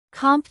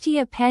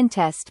CompTIA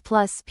PenTest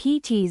plus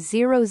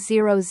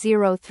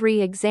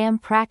PT0-003 exam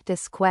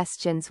practice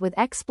questions with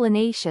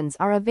explanations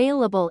are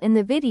available in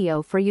the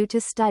video for you to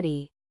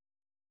study.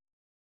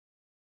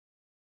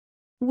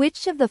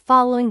 Which of the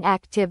following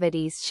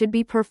activities should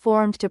be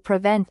performed to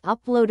prevent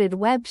uploaded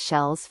web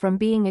shells from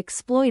being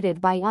exploited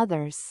by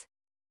others?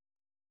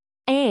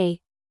 A.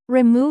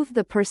 Remove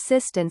the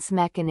persistence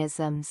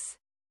mechanisms.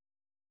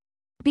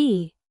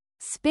 B.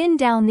 Spin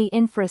down the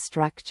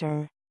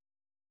infrastructure.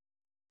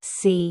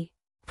 C.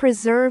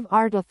 Preserve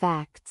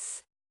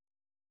artifacts.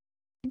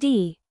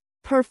 D.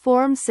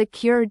 Perform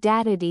secure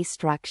data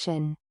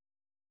destruction.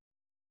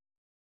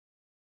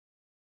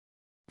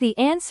 The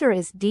answer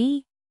is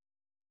D.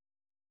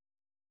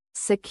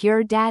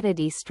 Secure data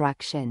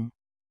destruction.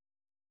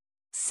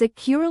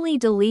 Securely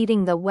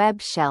deleting the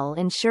web shell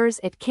ensures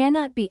it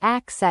cannot be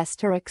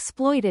accessed or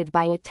exploited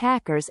by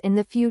attackers in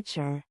the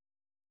future.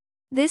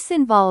 This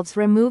involves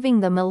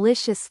removing the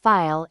malicious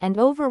file and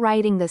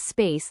overwriting the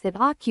space it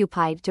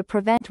occupied to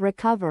prevent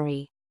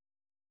recovery.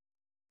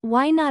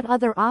 Why not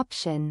other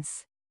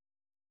options?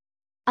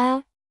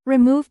 A.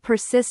 Remove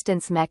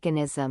persistence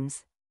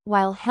mechanisms.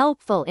 While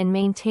helpful in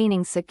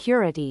maintaining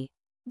security,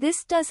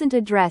 this doesn't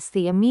address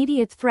the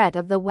immediate threat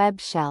of the web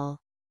shell.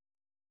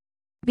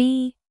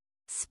 B.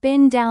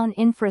 Spin down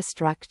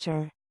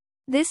infrastructure.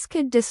 This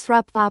could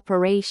disrupt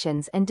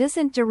operations and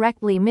doesn't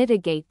directly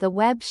mitigate the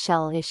web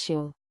shell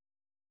issue.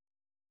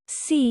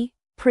 C.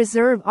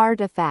 Preserve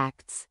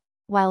artifacts.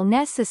 While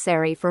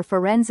necessary for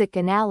forensic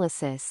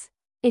analysis,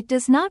 it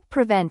does not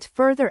prevent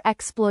further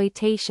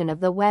exploitation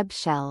of the web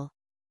shell.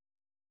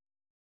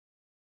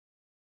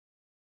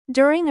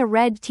 During a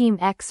red team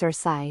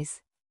exercise,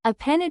 a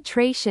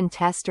penetration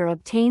tester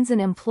obtains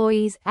an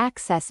employee's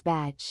access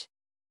badge.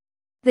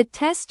 The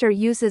tester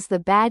uses the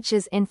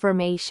badge's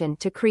information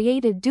to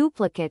create a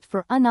duplicate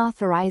for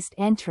unauthorized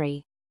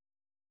entry.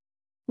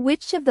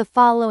 Which of the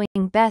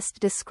following best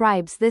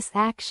describes this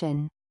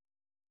action?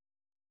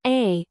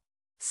 A.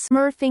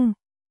 Smurfing.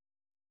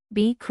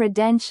 B.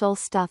 Credential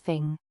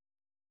stuffing.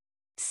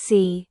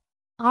 C.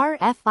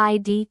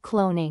 RFID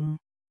cloning.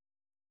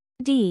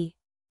 D.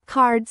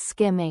 Card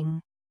skimming.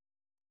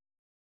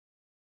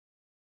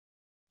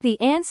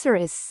 The answer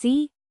is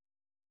C.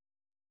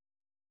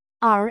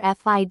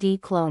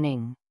 RFID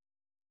cloning.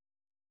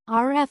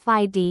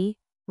 RFID,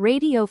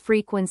 radio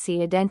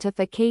frequency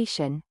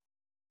identification.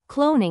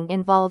 Cloning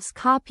involves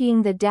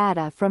copying the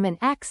data from an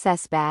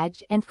access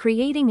badge and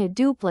creating a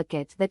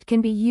duplicate that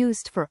can be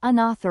used for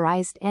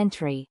unauthorized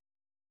entry.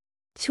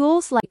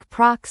 Tools like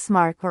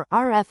Proxmark or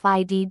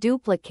RFID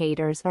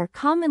duplicators are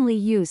commonly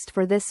used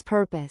for this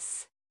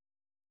purpose.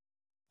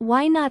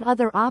 Why not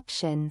other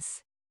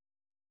options?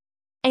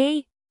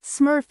 A.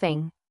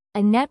 Smurfing,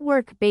 a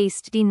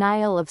network-based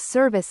denial of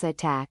service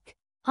attack,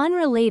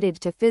 unrelated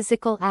to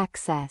physical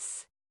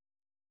access.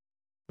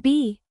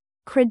 B.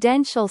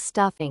 Credential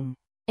stuffing,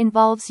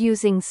 involves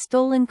using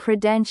stolen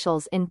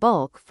credentials in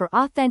bulk for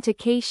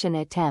authentication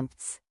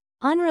attempts,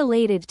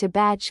 unrelated to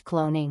badge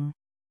cloning.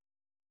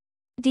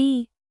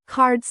 D.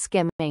 Card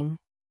skimming,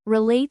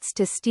 relates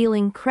to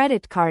stealing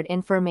credit card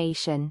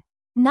information,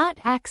 not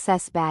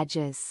access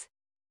badges.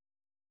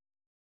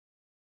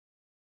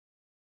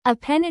 A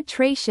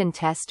penetration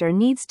tester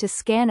needs to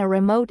scan a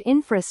remote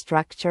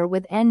infrastructure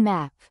with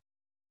Nmap.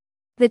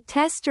 The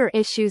tester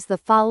issues the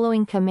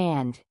following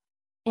command: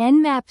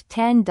 nmap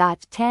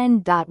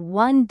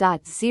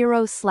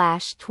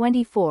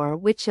 10.10.1.0/24.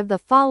 Which of the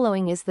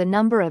following is the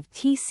number of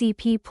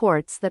TCP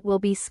ports that will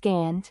be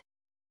scanned?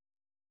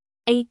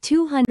 A.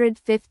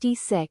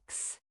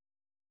 256.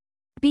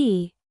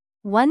 B.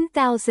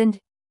 1000.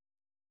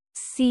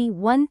 C.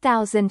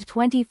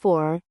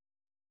 1024.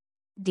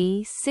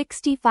 D.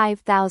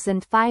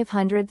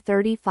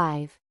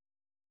 65,535.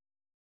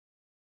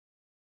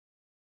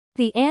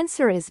 The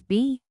answer is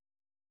B.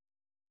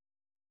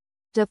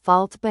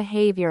 Default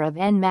behavior of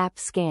Nmap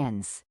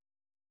scans.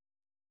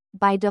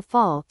 By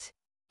default,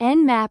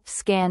 Nmap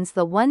scans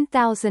the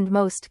 1000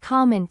 most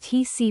common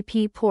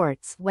TCP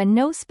ports when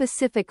no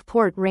specific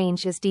port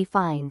range is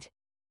defined.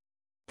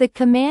 The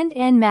command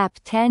nmap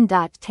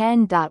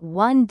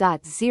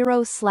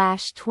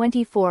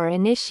 10.10.1.0/24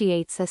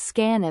 initiates a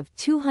scan of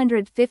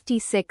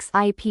 256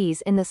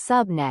 IPs in the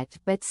subnet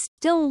but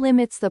still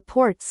limits the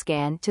port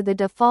scan to the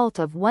default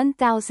of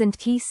 1000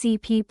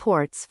 TCP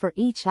ports for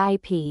each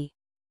IP.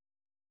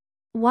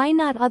 Why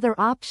not other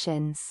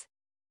options?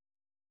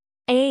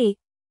 A.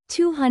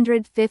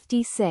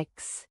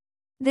 256.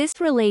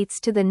 This relates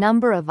to the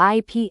number of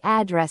IP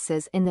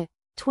addresses in the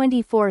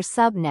 24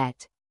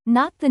 subnet,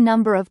 not the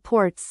number of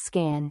ports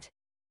scanned.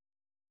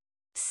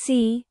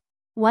 C.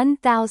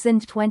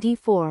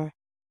 1024.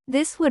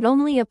 This would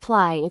only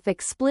apply if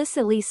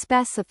explicitly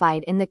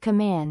specified in the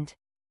command.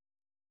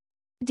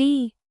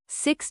 D.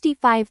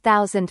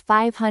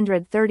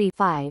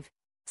 65,535.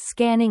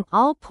 Scanning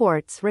all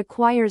ports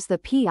requires the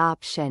P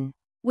option,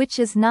 which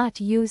is not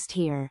used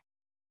here.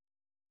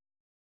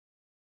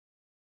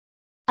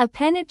 A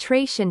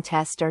penetration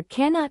tester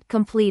cannot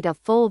complete a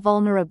full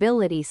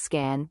vulnerability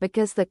scan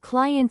because the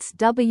client's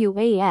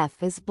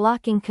WAF is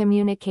blocking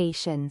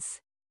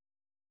communications.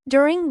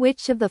 During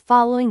which of the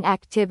following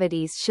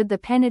activities should the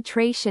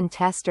penetration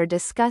tester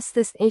discuss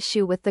this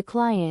issue with the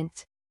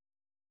client?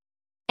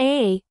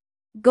 A.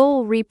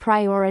 Goal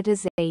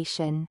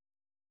reprioritization.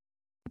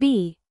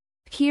 B.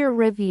 Peer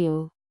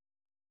review.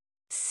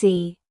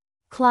 C.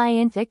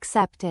 Client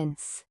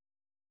acceptance.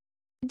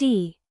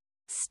 D.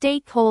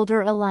 Stakeholder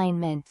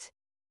alignment.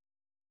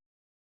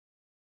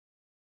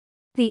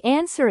 The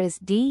answer is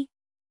D.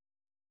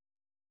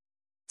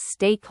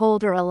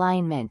 Stakeholder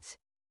alignment.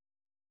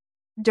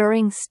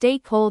 During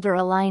stakeholder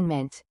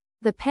alignment,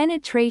 the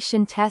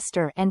penetration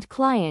tester and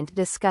client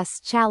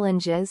discuss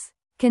challenges,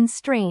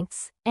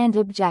 constraints, and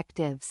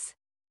objectives.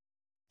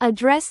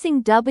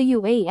 Addressing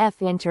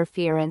WAF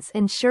interference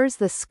ensures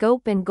the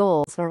scope and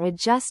goals are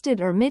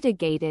adjusted or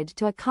mitigated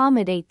to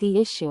accommodate the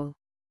issue.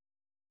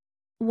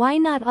 Why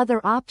not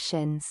other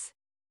options?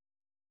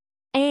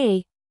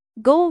 A.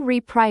 Goal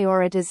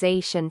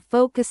reprioritization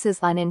focuses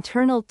on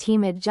internal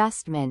team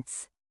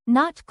adjustments,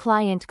 not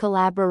client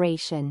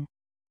collaboration.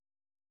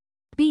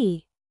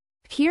 B.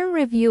 Peer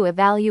review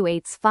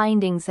evaluates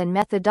findings and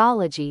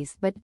methodologies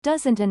but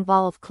doesn't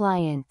involve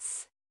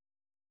clients.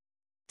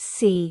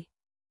 C.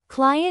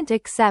 Client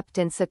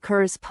acceptance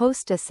occurs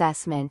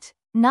post-assessment,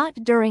 not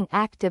during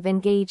active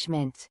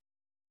engagement.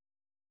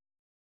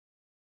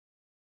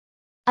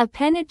 A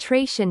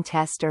penetration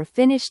tester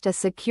finished a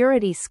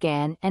security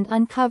scan and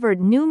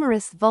uncovered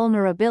numerous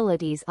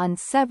vulnerabilities on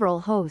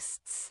several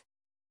hosts.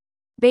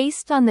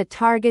 Based on the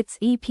target's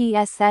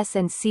EPSS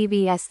and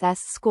CVSS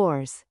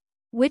scores,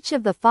 which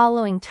of the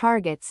following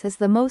targets is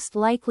the most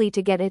likely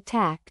to get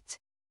attacked?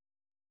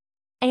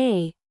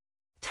 A.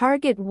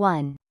 Target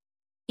 1.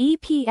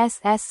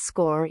 EPSS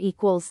score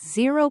equals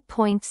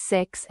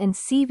 0.6 and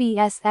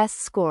CVSS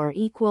score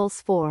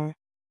equals 4.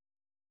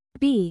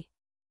 B.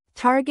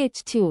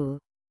 Target 2.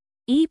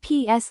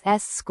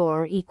 EPSS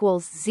score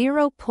equals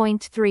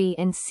 0.3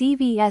 and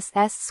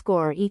CVSS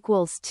score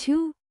equals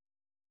 2.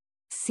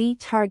 C.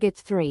 Target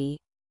 3.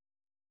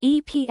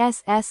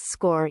 EPSS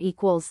score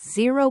equals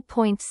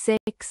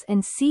 0.6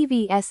 and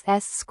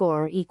CVSS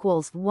score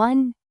equals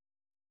 1.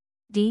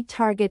 D.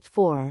 Target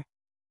 4.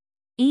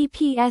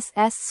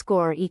 EPSS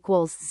score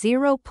equals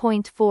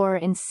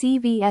 0.4 and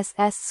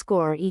CVSS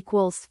score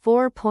equals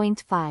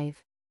 4.5.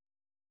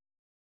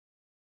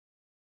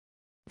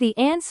 The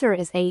answer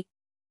is A.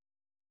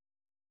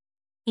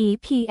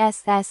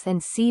 EPSS and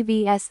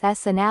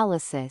CVSS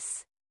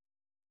analysis.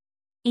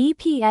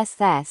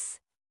 EPSS,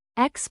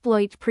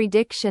 Exploit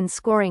Prediction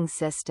Scoring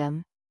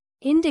System,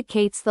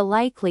 indicates the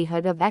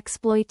likelihood of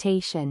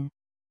exploitation.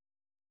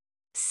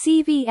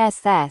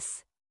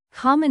 CVSS,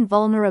 Common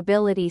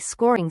Vulnerability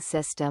Scoring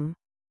System,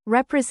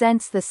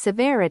 represents the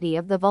severity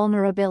of the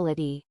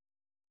vulnerability.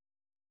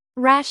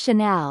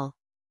 Rationale.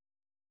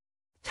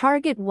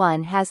 Target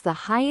 1 has the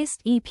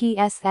highest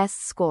EPSS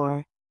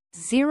score,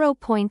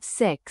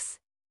 0.6,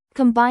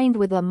 combined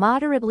with a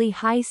moderately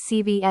high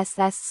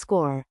CVSS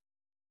score,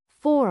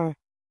 4,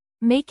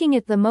 making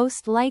it the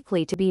most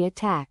likely to be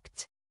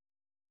attacked.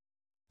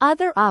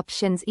 Other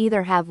options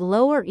either have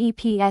lower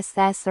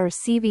EPSS or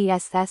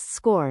CVSS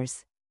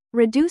scores,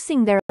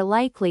 reducing their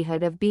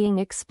likelihood of being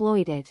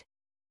exploited.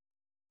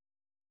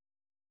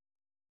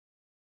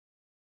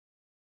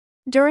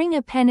 During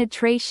a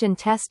penetration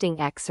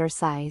testing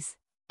exercise,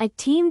 a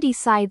team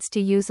decides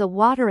to use a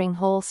watering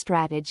hole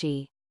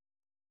strategy.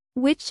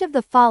 Which of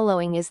the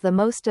following is the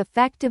most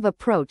effective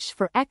approach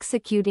for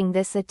executing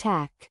this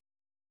attack?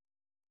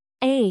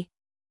 A.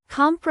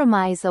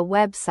 Compromise a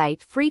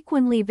website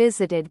frequently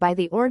visited by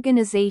the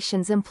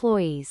organization's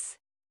employees.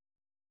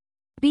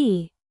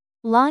 B.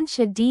 Launch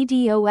a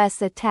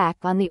DDoS attack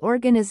on the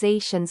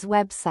organization's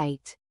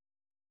website.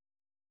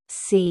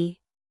 C.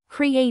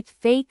 Create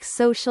fake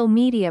social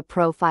media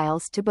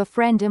profiles to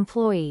befriend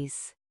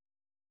employees.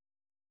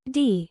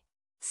 D.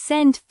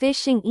 Send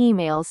phishing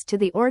emails to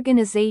the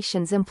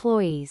organization's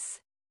employees.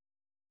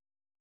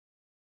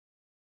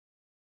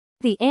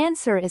 The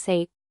answer is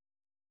A.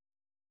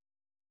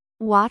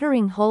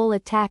 Watering hole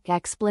attack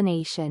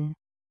explanation.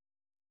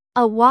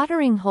 A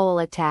watering hole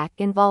attack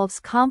involves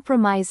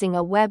compromising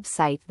a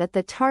website that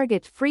the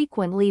target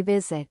frequently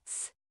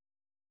visits.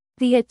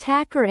 The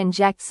attacker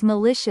injects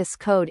malicious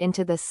code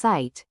into the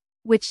site,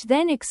 which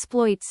then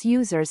exploits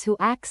users who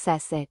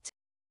access it.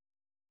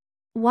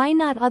 Why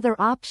not other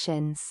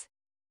options?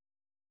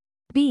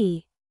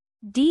 B.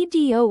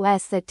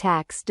 DDoS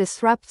attacks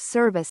disrupt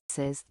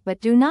services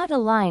but do not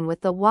align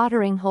with the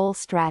watering hole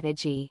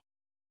strategy.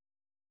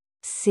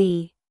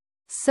 C.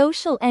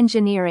 Social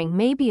engineering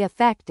may be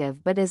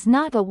effective but is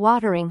not a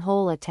watering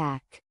hole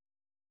attack.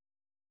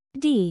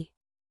 D.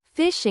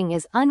 Phishing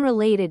is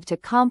unrelated to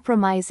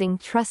compromising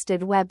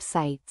trusted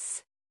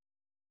websites.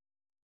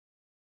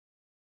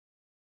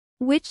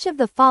 Which of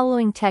the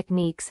following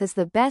techniques is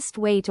the best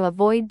way to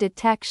avoid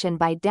detection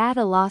by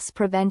data loss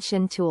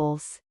prevention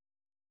tools?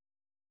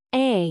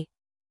 A.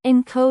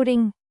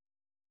 Encoding.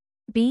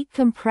 B.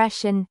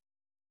 Compression.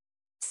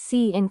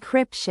 C.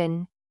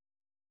 Encryption.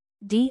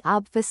 D.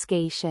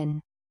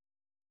 Obfuscation.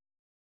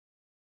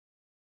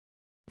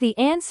 The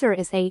answer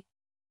is A.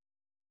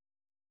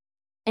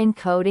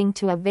 Encoding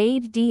to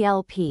evade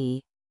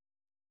DLP.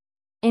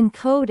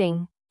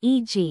 Encoding,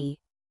 e.g.,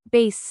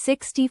 base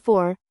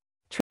 64,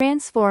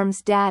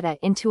 transforms data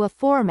into a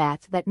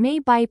format that may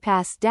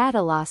bypass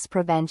data loss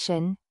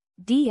prevention,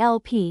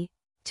 DLP,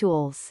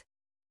 tools.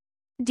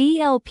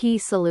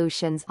 DLP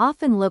solutions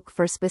often look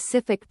for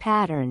specific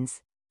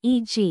patterns,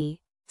 e.g.,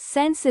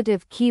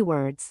 sensitive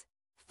keywords,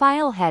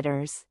 file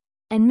headers,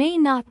 and may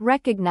not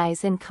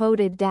recognize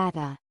encoded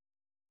data.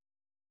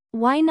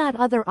 Why not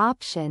other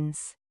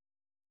options?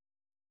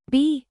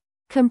 B.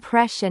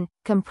 Compression.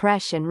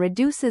 Compression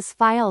reduces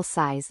file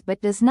size but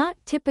does not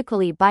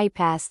typically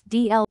bypass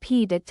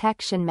DLP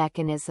detection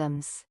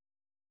mechanisms.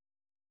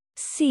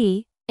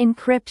 C.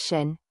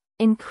 Encryption.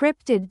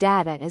 Encrypted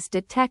data is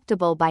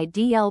detectable by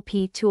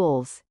DLP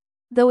tools,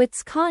 though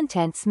its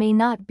contents may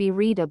not be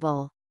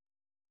readable.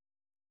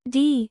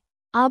 D.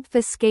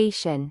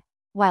 Obfuscation.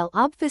 While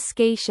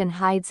obfuscation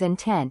hides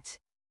intent,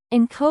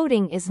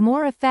 encoding is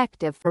more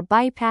effective for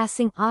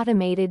bypassing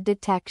automated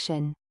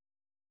detection.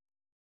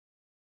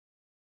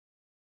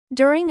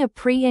 During a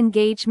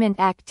pre-engagement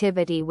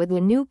activity with a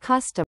new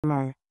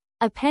customer,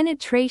 a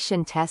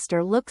penetration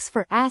tester looks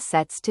for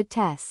assets to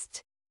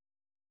test.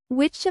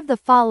 Which of the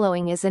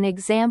following is an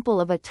example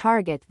of a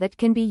target that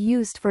can be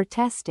used for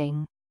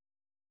testing?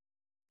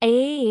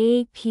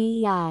 A.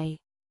 API.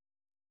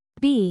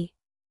 B.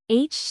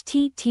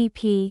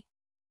 HTTP.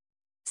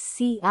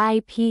 C.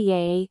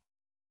 IPA.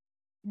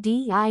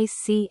 D.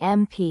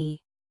 ICMP.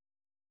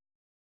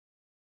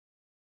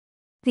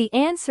 The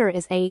answer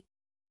is A.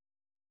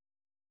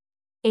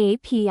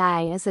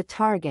 API is a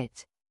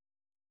target.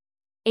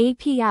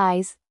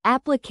 APIs,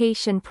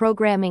 application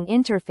programming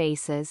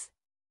interfaces,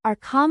 are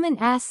common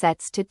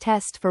assets to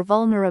test for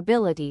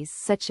vulnerabilities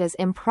such as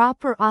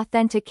improper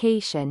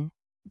authentication,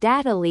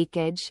 data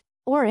leakage,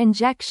 or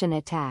injection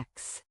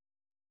attacks.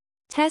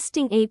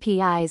 Testing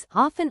APIs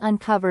often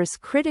uncovers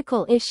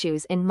critical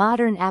issues in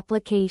modern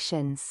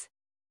applications.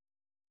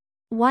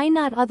 Why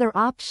not other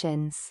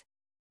options?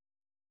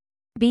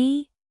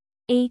 B.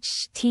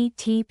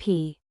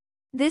 HTTP.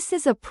 This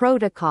is a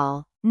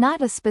protocol,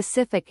 not a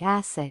specific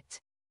asset.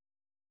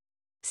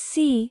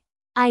 C.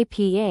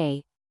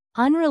 IPA.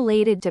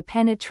 Unrelated to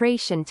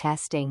penetration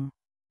testing.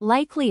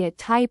 Likely a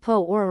typo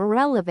or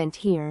irrelevant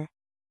here.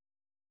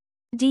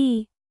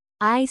 D.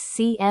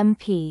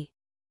 ICMP.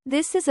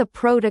 This is a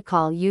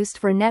protocol used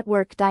for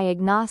network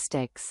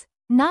diagnostics,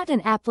 not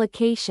an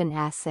application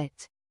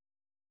asset.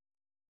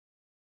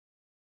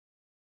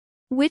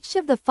 Which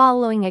of the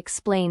following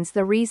explains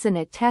the reason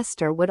a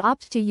tester would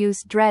opt to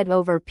use DREAD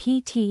over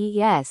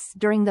PTES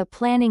during the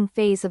planning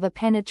phase of a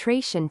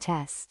penetration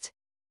test?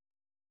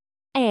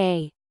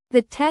 A.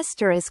 The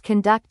tester is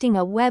conducting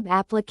a web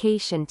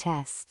application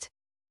test.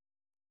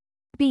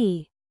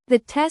 B. The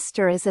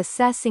tester is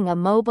assessing a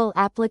mobile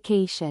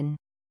application.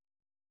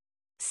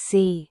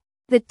 C.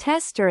 The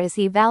tester is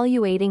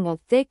evaluating a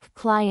thick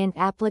client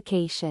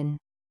application.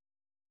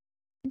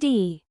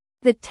 D.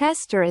 The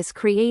tester is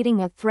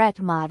creating a threat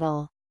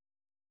model.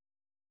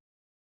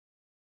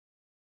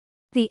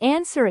 The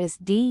answer is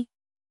D.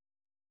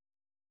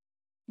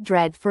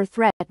 DREAD for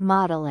threat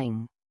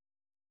modeling.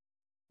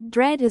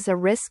 DREAD is a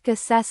risk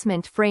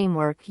assessment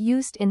framework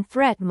used in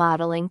threat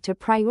modeling to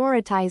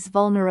prioritize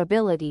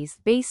vulnerabilities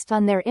based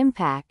on their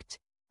impact,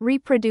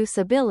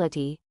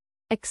 reproducibility,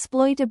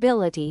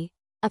 exploitability,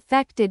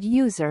 affected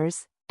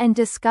users, and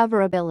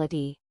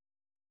discoverability.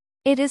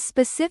 It is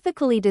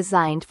specifically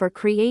designed for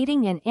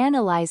creating and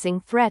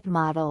analyzing threat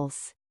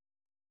models.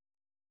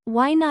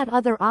 Why not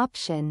other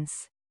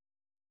options?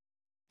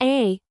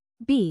 A,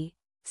 B,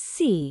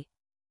 C.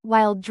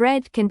 While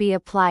DREAD can be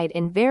applied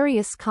in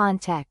various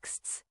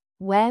contexts,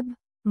 web,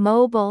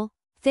 mobile,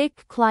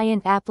 thick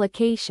client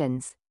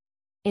applications,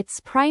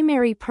 its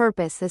primary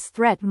purpose is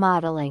threat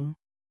modeling,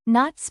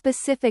 not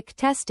specific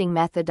testing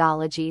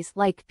methodologies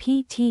like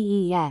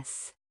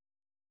PTES.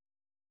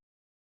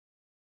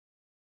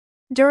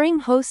 During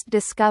host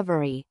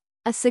discovery,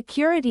 a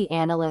security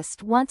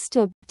analyst wants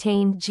to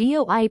obtain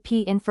geo-IP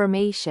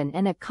information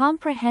and a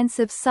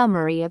comprehensive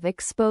summary of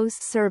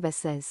exposed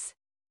services.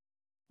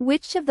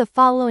 Which of the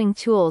following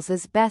tools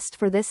is best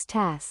for this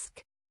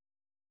task?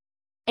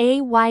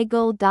 A.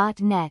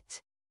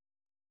 Weigel.net.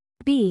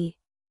 B.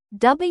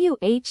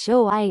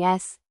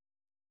 WHOIS.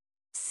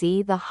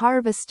 C. The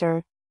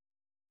Harvester.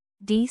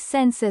 D.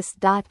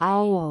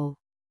 Census.io.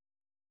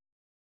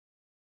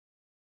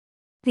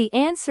 The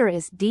answer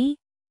is D.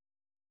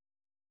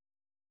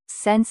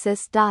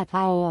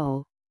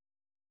 Census.io.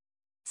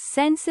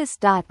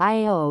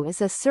 Census.io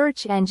is a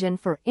search engine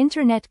for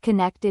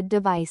Internet-connected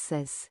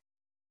devices.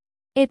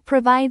 It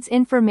provides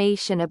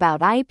information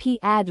about IP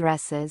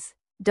addresses,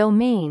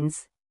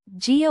 domains,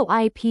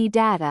 geo-IP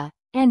data,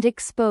 and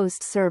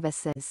exposed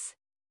services.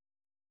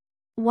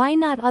 Why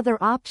not other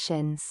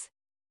options?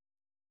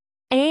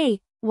 A.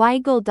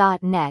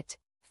 Weigel.net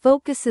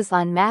focuses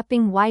on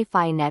mapping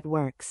Wi-Fi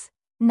networks,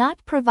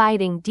 not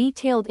providing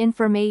detailed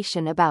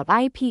information about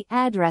IP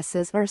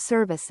addresses or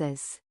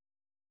services.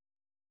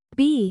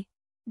 B.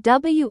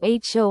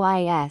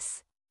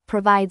 WHOIS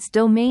provides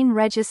domain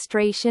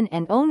registration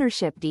and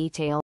ownership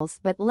details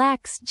but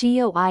lacks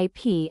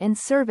GeoIP and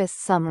service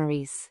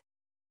summaries.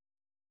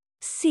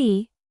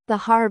 C. The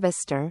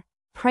harvester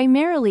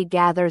primarily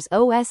gathers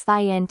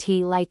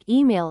OSINT like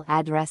email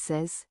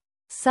addresses,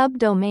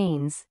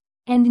 subdomains,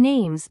 and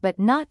names but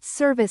not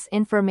service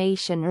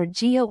information or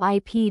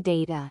GeoIP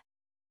data.